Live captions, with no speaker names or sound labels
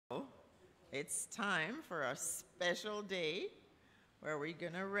It's time for a special day where we're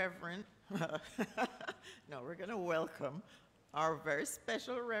going to we're going to welcome our very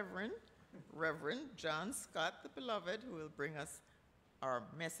special Reverend John Scott, the beloved, who will bring us our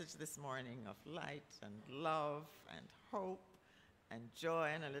message this morning of light and love and hope and joy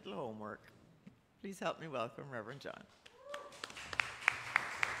and a little homework. Please help me welcome Reverend John.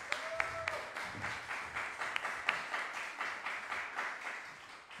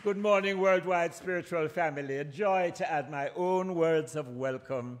 Good morning, worldwide spiritual family. A joy to add my own words of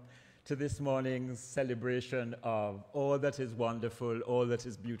welcome to this morning's celebration of all that is wonderful, all that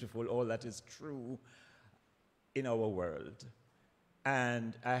is beautiful, all that is true in our world.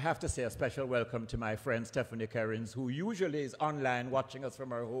 And I have to say a special welcome to my friend Stephanie Kerrins, who usually is online watching us from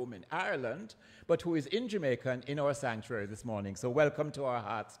her home in Ireland, but who is in Jamaica and in our sanctuary this morning. So welcome to our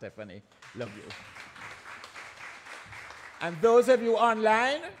hearts, Stephanie. Love you. And those of you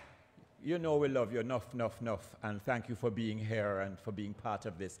online, you know we love you enough. And thank you for being here and for being part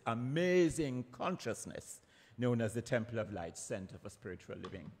of this amazing consciousness known as the Temple of Light Center for Spiritual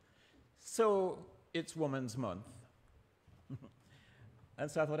Living. So it's Women's Month.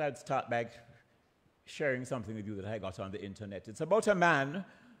 And so I thought I'd start by sharing something with you that I got on the internet. It's about a man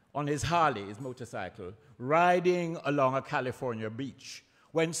on his Harley, his motorcycle, riding along a California beach,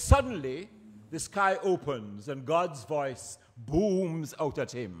 when suddenly the sky opens and God's voice booms out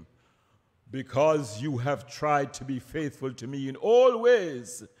at him. Because you have tried to be faithful to me in all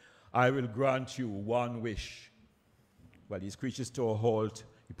ways, I will grant you one wish. Well, he screeches to a halt.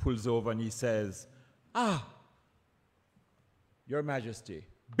 He pulls over and he says, Your Majesty,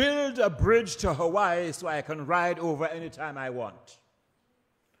 build a bridge to Hawaii so I can ride over anytime I want.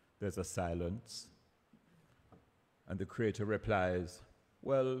 There's a silence. And the Creator replies,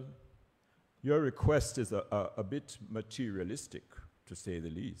 well, your request is a bit materialistic, to say the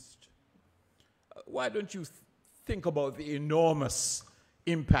least. Why don't you think about the enormous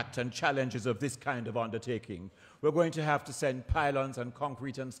impact and challenges of this kind of undertaking? We're going to have to send pylons and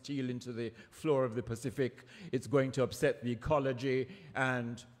concrete and steel into the floor of the Pacific. It's going to upset the ecology,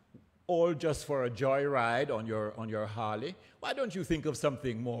 and all just for a joyride on your Harley. Why don't you think of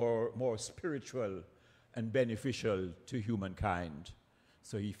something more spiritual and beneficial to humankind?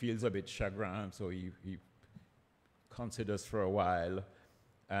 So he feels a bit chagrined, so he considers for a while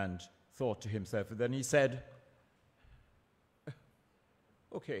and thought to himself. And then he said,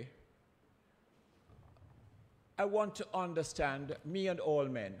 okay, I want to understand, me and all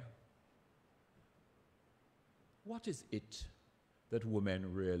men, what is it that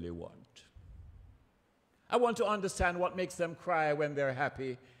women really want? I want to understand what makes them cry when they're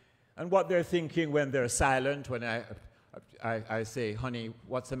happy and what they're thinking when they're silent. When I say, honey,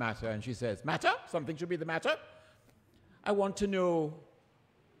 what's the matter? And she says, matter? Something should be the matter? I want to know,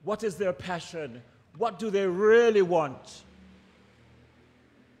 what is their passion? What do they really want?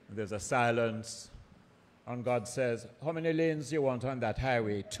 And there's a silence. And God says, how many lanes do you want on that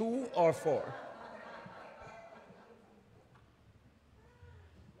highway? 2 or 4?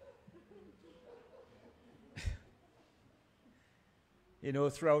 You know,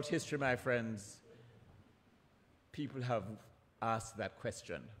 throughout history, my friends, people have asked that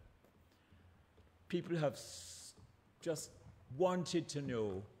question. People have just wanted to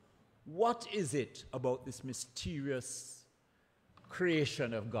know, what is it about this mysterious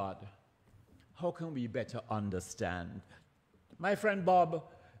creation of God? How can we better understand? My friend Bob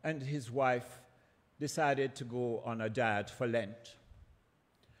and his wife decided to go on a diet for Lent.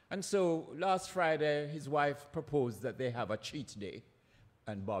 And so last Friday, his wife proposed that they have a cheat day,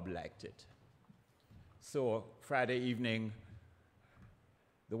 and Bob liked it. So Friday evening,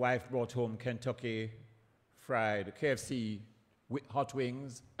 the wife brought home Kentucky Fried KFC with hot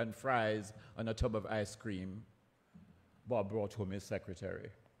wings and fries and a tub of ice cream. Bob brought home his secretary.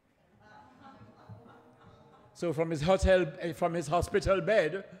 So from his hospital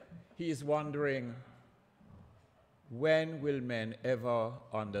bed, he is wondering, when will men ever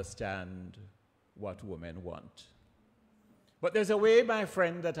understand what women want? But there's a way, my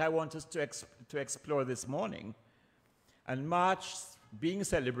friend, that I want us to explore this morning. And March, being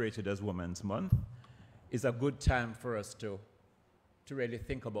celebrated as Women's Month, is a good time for us to really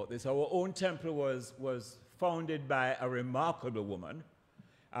think about this. Our own temple was founded by a remarkable woman,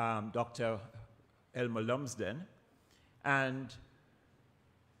 Dr. Elma Lumsden, and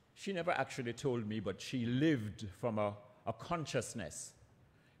she never actually told me, but she lived from a consciousness.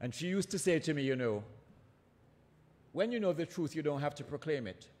 And she used to say to me, you know, when you know the truth, you don't have to proclaim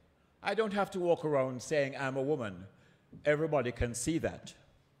it. I don't have to walk around saying I'm a woman. Everybody can see that.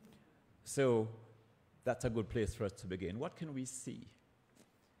 So that's a good place for us to begin. What can we see?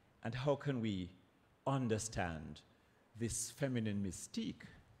 And how can we understand this feminine mystique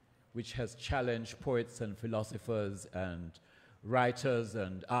which has challenged poets and philosophers and writers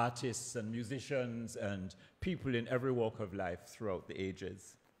and artists and musicians and people in every walk of life throughout the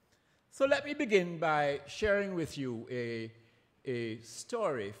ages? So let me begin by sharing with you a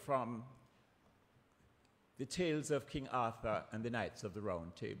story from the tales of King Arthur and the Knights of the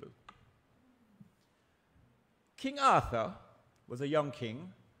Round Table. King Arthur was a young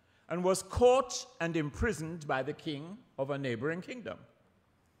king and was caught and imprisoned by the king of a neighboring kingdom.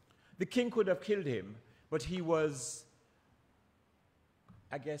 The king could have killed him, but he was,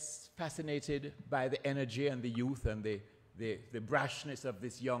 I guess, fascinated by the energy and the youth and the brashness of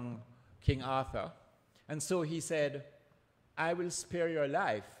this young King Arthur. And so he said, I will spare your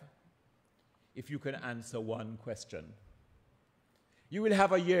life if you can answer one question. You will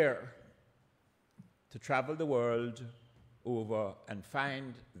have a year to travel the world over and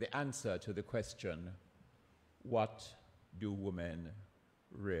find the answer to the question, what do women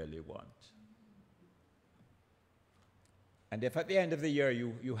really want? And if at the end of the year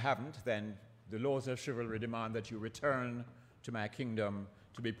you haven't, then the laws of chivalry demand that you return to my kingdom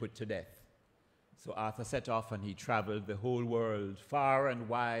to be put to death. So Arthur set off and he traveled the whole world, far and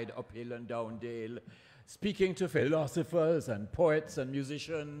wide, uphill and down dale, speaking to philosophers and poets and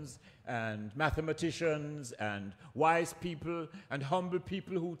musicians and mathematicians and wise people and humble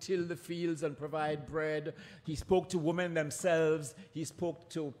people who till the fields and provide bread. He spoke to women themselves. He spoke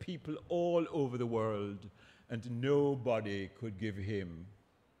to people all over the world, and nobody could give him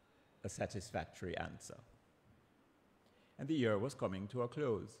a satisfactory answer. And the year was coming to a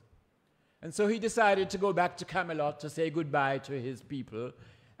close. And so he decided to go back to Camelot to say goodbye to his people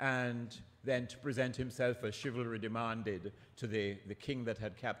and then to present himself as chivalry demanded to the king that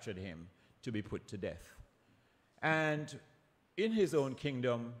had captured him to be put to death. And in his own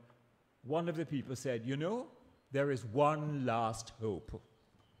kingdom, one of the people said, you know, there is one last hope.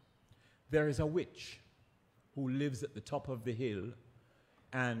 There is a witch who lives at the top of the hill,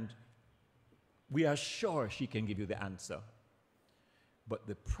 and we are sure she can give you the answer. But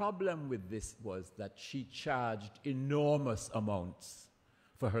the problem with this was that she charged enormous amounts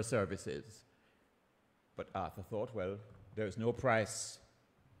for her services. But Arthur thought, well, there's no price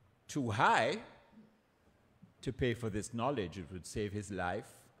too high to pay for this knowledge. It would save his life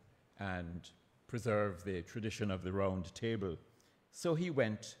and preserve the tradition of the Round Table. So he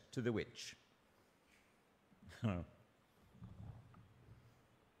went to the witch.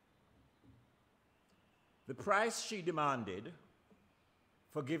 The price she demanded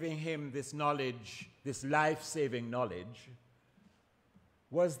for giving him this knowledge, this life-saving knowledge,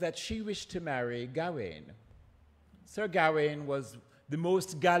 was that she wished to marry Gawain. Sir Gawain was the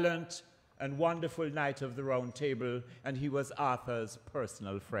most gallant and wonderful knight of the Round Table, and he was Arthur's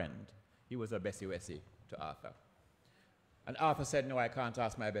personal friend. He was a Bessie-Wessie to Arthur. And Arthur said, no, I can't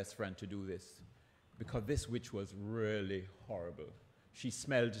ask my best friend to do this, because this witch was really horrible. She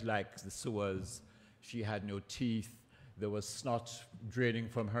smelled like the sewers. She had no teeth. There was snot draining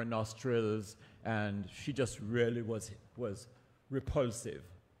from her nostrils, and she just really was repulsive.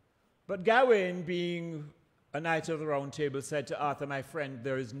 But Gawain, being a knight of the Round Table, said to Arthur, my friend,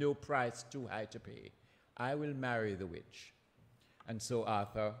 there is no price too high to pay. I will marry the witch. And so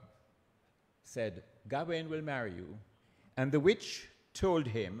Arthur said, Gawain will marry you. And the witch told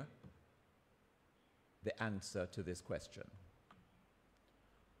him the answer to this question.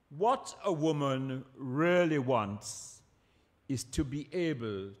 What a woman really wants is to be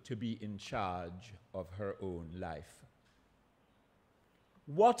able to be in charge of her own life.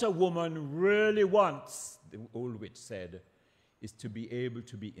 What a woman really wants, the old witch said, is to be able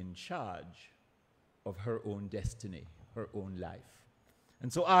to be in charge of her own destiny, her own life.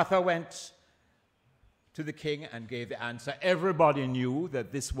 And so Arthur went to the king and gave the answer. Everybody knew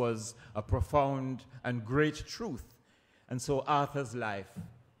that this was a profound and great truth. And so Arthur's life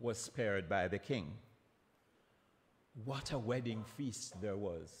was spared by the king. What a wedding feast there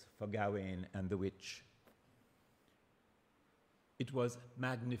was for Gawain and the witch. It was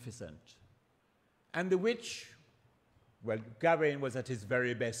magnificent. And the witch, well, Gawain was at his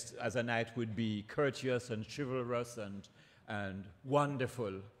very best as a knight would be, courteous and chivalrous and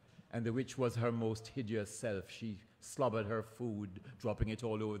wonderful. And the witch was her most hideous self. She slobbered her food, dropping it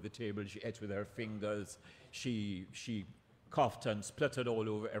all over the table. She ate with her fingers. She coughed and spluttered all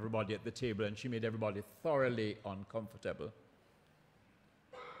over everybody at the table, and she made everybody thoroughly uncomfortable.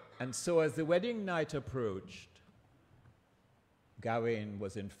 And so as the wedding night approached, Gawain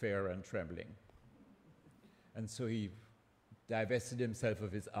was in fear and trembling. And so he divested himself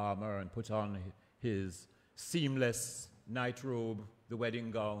of his armor and put on his seamless night robe, the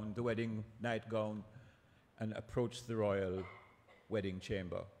wedding gown, the wedding night gown, and approached the royal wedding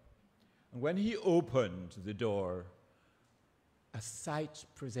chamber. And when he opened the door, a sight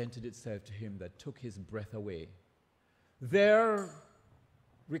presented itself to him that took his breath away. There,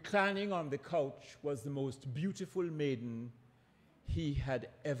 reclining on the couch, was the most beautiful maiden he had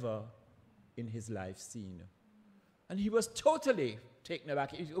ever in his life seen. And he was totally taken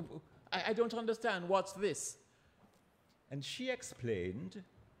aback. I don't understand, what's this? And she explained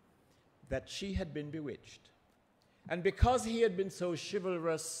that she had been bewitched. And because he had been so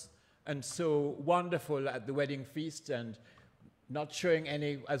chivalrous and so wonderful at the wedding feast and not showing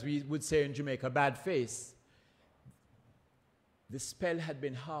any, as we would say in Jamaica, bad face, the spell had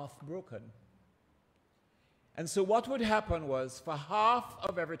been half broken. And so what would happen was, for half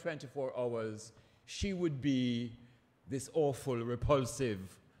of every 24 hours, she would be this awful, repulsive,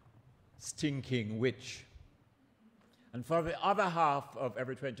 stinking witch. And for the other half of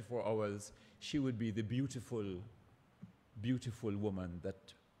every 24 hours, she would be the beautiful, beautiful woman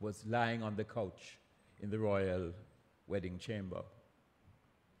that was lying on the couch in the royal wedding chamber.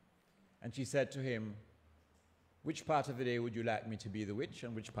 And she said to him, which part of the day would you like me to be the witch,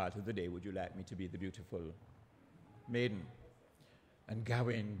 and which part of the day would you like me to be the beautiful maiden? And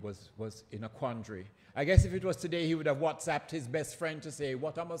Gawain was in a quandary. I guess if it was today, he would have WhatsApped his best friend to say,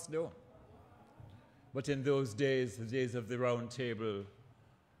 what I must do. But in those days, the days of the round table,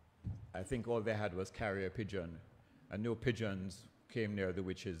 I think all they had was carrier pigeon, and no pigeons came near the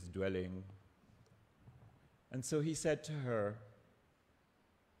witch's dwelling. And so he said to her,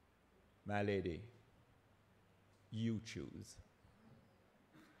 my lady, you choose.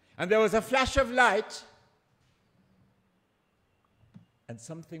 And there was a flash of light, and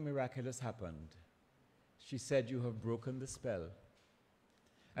something miraculous happened. She said, you have broken the spell.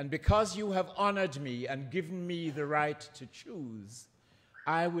 And because you have honored me and given me the right to choose,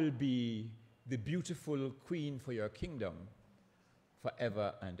 I will be the beautiful queen for your kingdom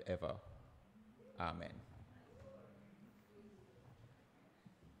forever and ever. Amen.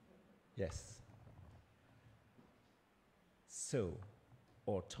 Yes. So,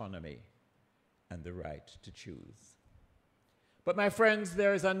 autonomy and the right to choose. But my friends,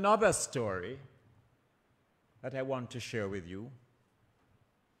 there is another story that I want to share with you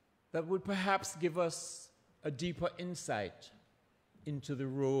that would perhaps give us a deeper insight into the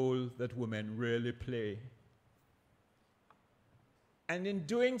role that women really play. And in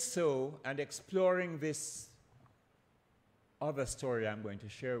doing so and exploring this other story I'm going to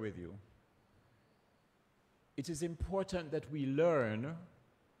share with you, it is important that we learn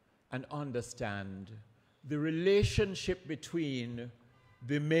and understand the relationship between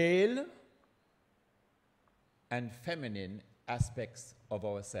the male and feminine aspects of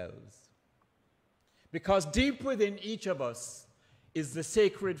ourselves. Because deep within each of us is the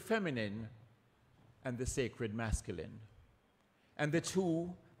sacred feminine and the sacred masculine. And the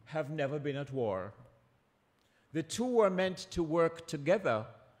two have never been at war. The two are meant to work together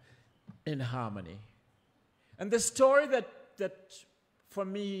in harmony. And the story that for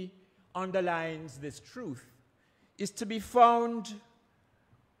me underlines this truth is to be found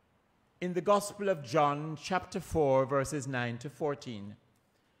in the Gospel of John, chapter 4, verses 9 to 14.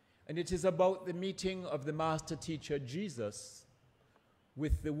 And it is about the meeting of the master teacher Jesus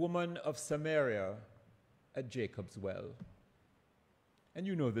with the woman of Samaria at Jacob's well. And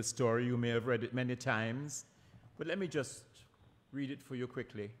you know this story, you may have read it many times, but let me just read it for you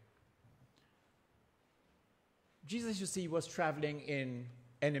quickly. Jesus, you see, was traveling in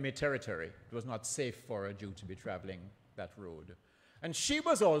enemy territory. It was not safe for a Jew to be traveling that road. And she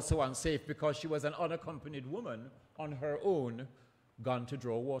was also unsafe because she was an unaccompanied woman on her own, gone to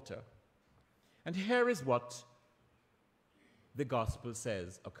draw water. And here is what the gospel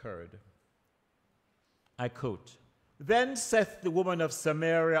says occurred. I quote, Then saith the woman of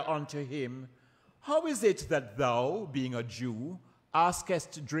Samaria unto him, How is it that thou, being a Jew,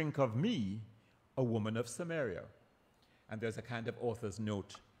 askest drink of me, a woman of Samaria? And there's a kind of author's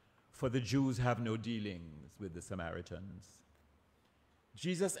note, for the Jews have no dealings with the Samaritans.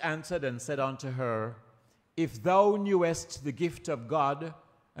 Jesus answered and said unto her, If thou knewest the gift of God,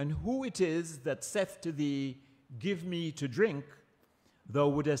 and who it is that saith to thee, Give me to drink, thou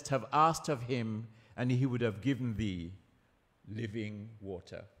wouldest have asked of him, and he would have given thee living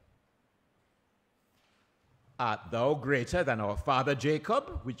water. Art thou greater than our father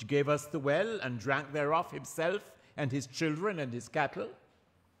Jacob, which gave us the well, and drank thereof himself, and his children, and his cattle?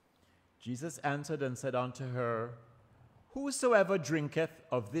 Jesus answered and said unto her, Whosoever drinketh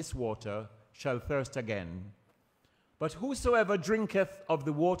of this water shall thirst again. But whosoever drinketh of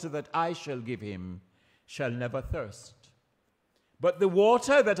the water that I shall give him shall never thirst. But the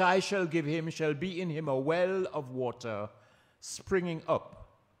water that I shall give him shall be in him a well of water springing up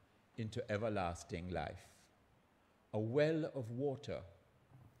into everlasting life. A well of water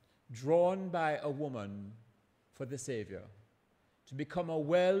drawn by a woman for the Savior, to become a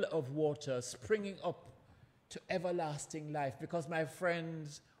well of water springing up to everlasting life. Because, my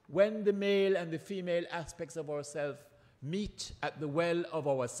friends, when the male and the female aspects of ourself meet at the well of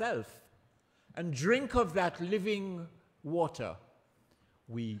ourself and drink of that living water,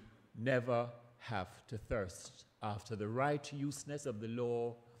 we never have to thirst after the righteousness of the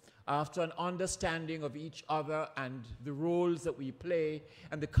law, after an understanding of each other and the roles that we play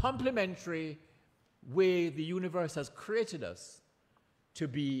and the complementary way the universe has created us to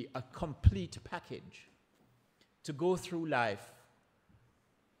be a complete package, to go through life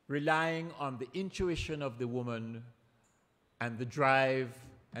relying on the intuition of the woman and the drive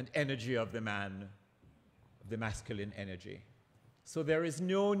and energy of the man, the masculine energy. So there is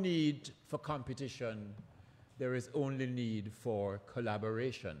no need for competition. There is only need for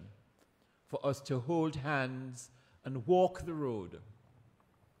collaboration, for us to hold hands and walk the road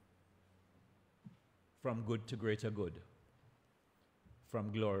from good to greater good,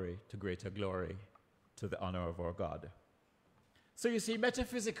 from glory to greater glory, to the honor of our God. So you see,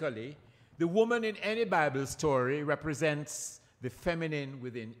 metaphysically, the woman in any Bible story represents the feminine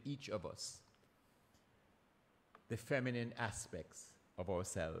within each of us, the feminine aspects of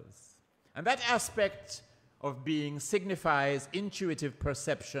ourselves. And that aspect of being signifies intuitive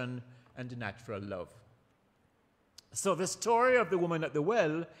perception and natural love. So the story of the woman at the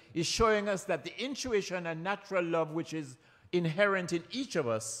well is showing us that the intuition and natural love which is inherent in each of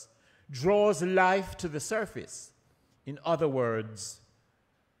us draws life to the surface. In other words,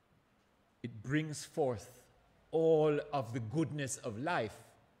 it brings forth all of the goodness of life.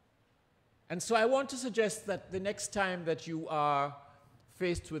 And so I want to suggest that the next time that you are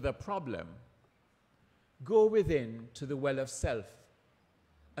faced with a problem, go within to the well of self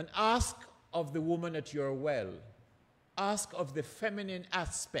and ask of the woman at your well, ask of the feminine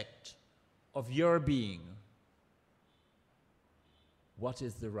aspect of your being, what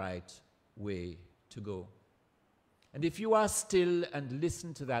is the right way to go? And if you are still and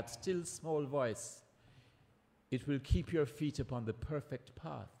listen to that still small voice, it will keep your feet upon the perfect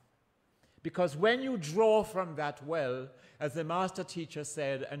path. Because when you draw from that well, as the master teacher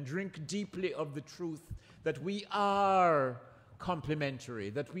said, and drink deeply of the truth that we are complementary,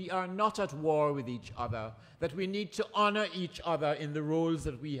 that we are not at war with each other, that we need to honor each other in the roles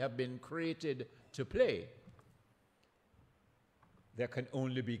that we have been created to play, there can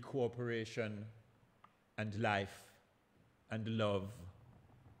only be cooperation and life and love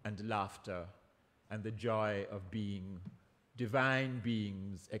and laughter and the joy of being divine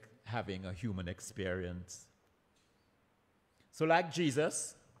beings having a human experience. So like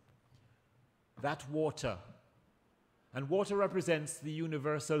Jesus, that water, and water represents the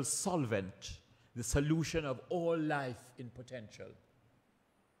universal solvent, the solution of all life in potential.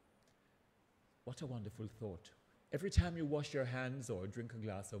 What a wonderful thought. Every time you wash your hands or drink a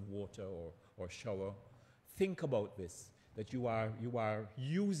glass of water or shower, think about this, that you are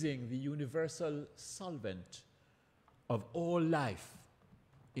using the universal solvent of all life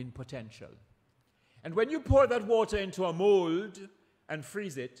in potential. And when you pour that water into a mold and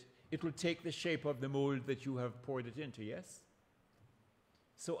freeze it, it will take the shape of the mold that you have poured it into, yes?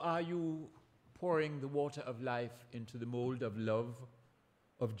 So are you pouring the water of life into the mold of love,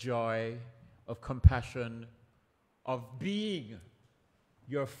 of joy, of compassion, of being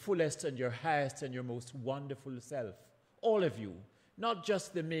your fullest and your highest and your most wonderful self? All of you, not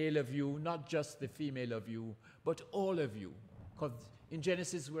just the male of you, not just the female of you, but all of you. Because in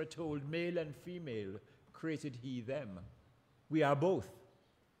Genesis we're told male and female created he them. We are both.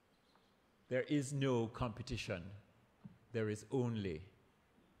 There is no competition. There is only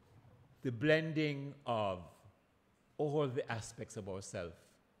the blending of all the aspects of ourselves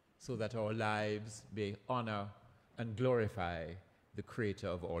so that our lives may honor and glorify the creator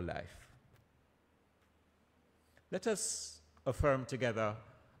of all life. Let us affirm together,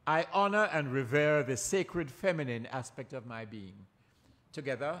 I honor and revere the sacred feminine aspect of my being.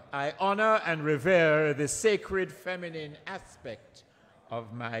 Together, I honor and revere the sacred feminine aspect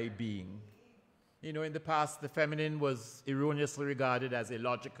of my being. You know, in the past, the feminine was erroneously regarded as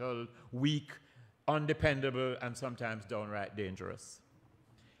illogical, weak, undependable, and sometimes downright dangerous.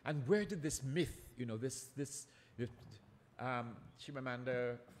 And where did this myth, you know,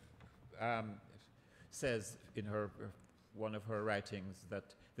 Chimamanda says in one of her writings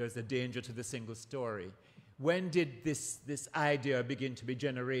that there's a danger to the single story. When did this idea begin to be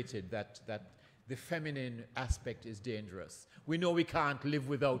generated that the feminine aspect is dangerous. We know we can't live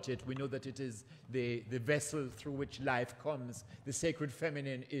without it. We know that it is the vessel through which life comes. The sacred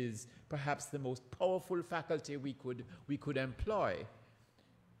feminine is perhaps the most powerful faculty we could employ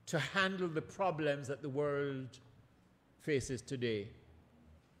to handle the problems that the world faces today.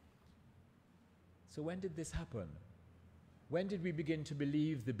 So when did this happen? When did we begin to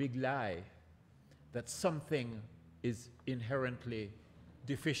believe the big lie that something is inherently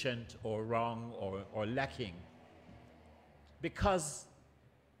deficient or wrong or lacking? Because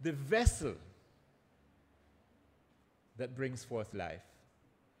the vessel that brings forth life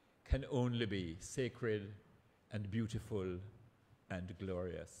can only be sacred and beautiful and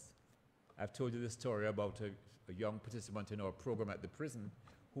glorious. I've told you the story about a young participant in our program at the prison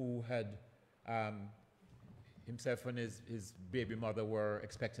who had himself and his baby mother were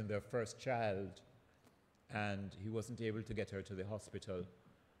expecting their first child, and he wasn't able to get her to the hospital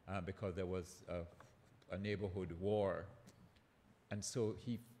because there was a neighborhood war. And so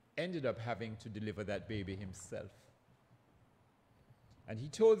he ended up having to deliver that baby himself. And he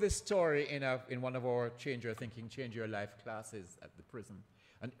told this story in one of our Change Your Thinking, Change Your Life classes at the prison.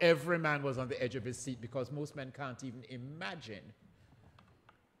 And every man was on the edge of his seat because most men can't even imagine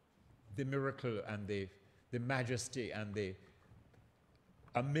the miracle and the majesty and the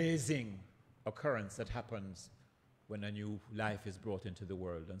amazing occurrence that happens when a new life is brought into the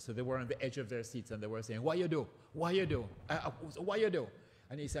world. And so they were on the edge of their seats and they were saying, "What you do? What you do? What you do?"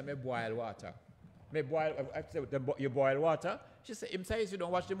 And he said, "Me boil water. Me boil." I said, "You boil water?" She said, "Him says you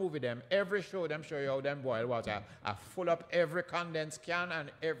don't watch the movie them. Every show them show you how them boil water. I full up every condensed can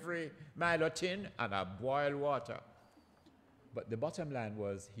and every Milo tin and I boil water." But the bottom line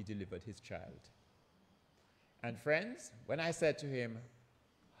was he delivered his child. And friends, when I said to him,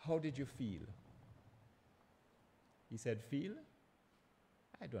 "How did you feel?" He said, "Feel?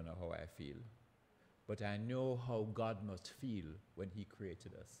 I don't know how I feel, but I know how God must feel when he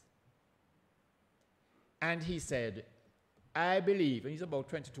created us." And he said, "I believe," and he's about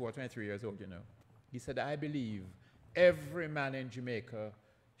 22 or 23 years old, you know. He said, "I believe every man in Jamaica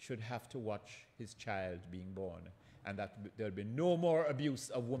should have to watch his child being born, and that there'll be no more abuse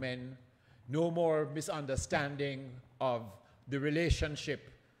of women, no more misunderstanding of the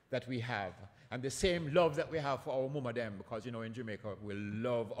relationship that we have, and the same love that we have for our mama them, because, you know, in Jamaica, we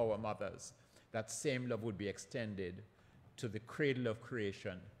love our mothers. That same love would be extended to the cradle of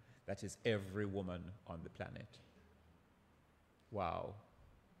creation that is every woman on the planet." Wow.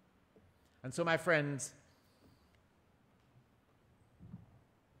 And so, my friends,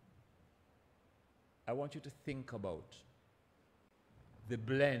 I want you to think about the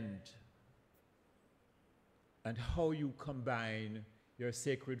blend and how you combine your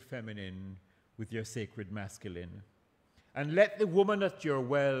sacred feminine with your sacred masculine. And let the woman at your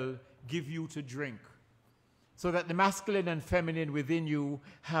well give you to drink, so that the masculine and feminine within you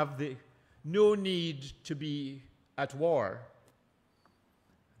have no need to be at war.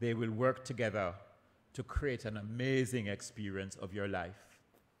 They will work together to create an amazing experience of your life.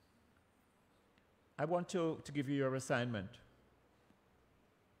 I want to give you your assignment.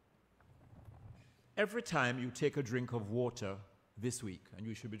 Every time you take a drink of water this week, and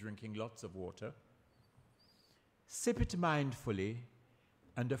you should be drinking lots of water, sip it mindfully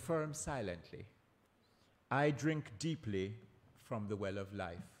and affirm silently, "I drink deeply from the well of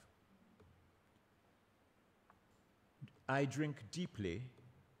life. I drink deeply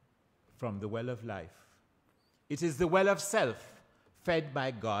from the well of life. It is the well of self, fed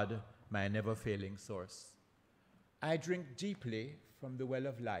by God, my never-failing source. I drink deeply from the well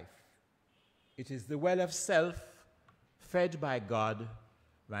of life. It is the well of self, fed by God,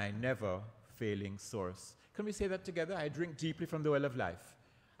 my never-failing source." Can we say that together? I drink deeply from the well of life.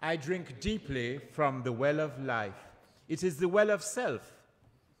 I drink deeply from the well of life. It is the well of self,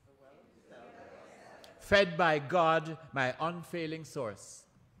 fed by God, my unfailing source.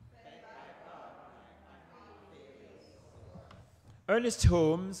 Ernest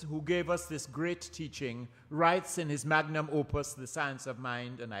Holmes, who gave us this great teaching, writes in his magnum opus, The Science of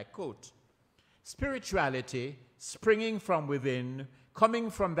Mind, and I quote, "Spirituality, springing from within, coming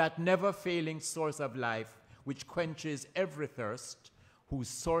from that never-failing source of life, which quenches every thirst, whose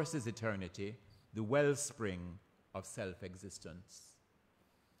source is eternity, the wellspring of self-existence."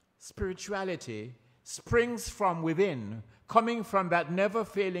 Spirituality springs from within, coming from that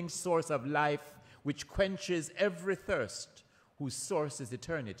never-failing source of life, which quenches every thirst, whose source is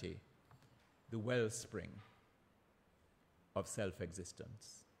eternity, the wellspring of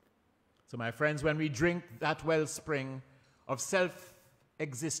self-existence. So, my friends, when we drink that wellspring of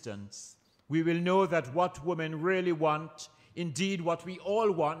self-existence, we will know that what women really want Indeed, what we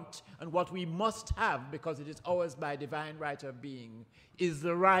all want and what we must have, because it is ours by divine right of being, is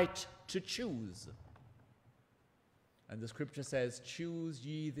the right to choose. And the scripture says, choose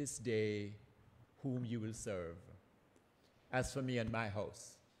ye this day whom you will serve. As for me and my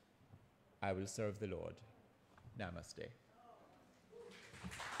house, I will serve the Lord. Namaste.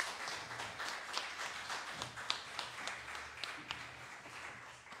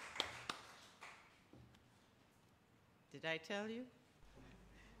 Did I tell you?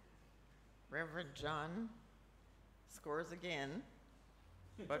 Reverend John scores again,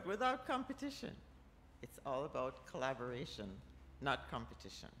 but without competition. It's all about collaboration, not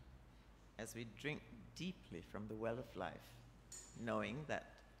competition, as we drink deeply from the well of life, knowing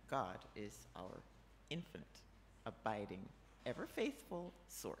that God is our infinite, abiding, ever faithful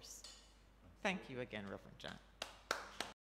source. Thank you again, Reverend John.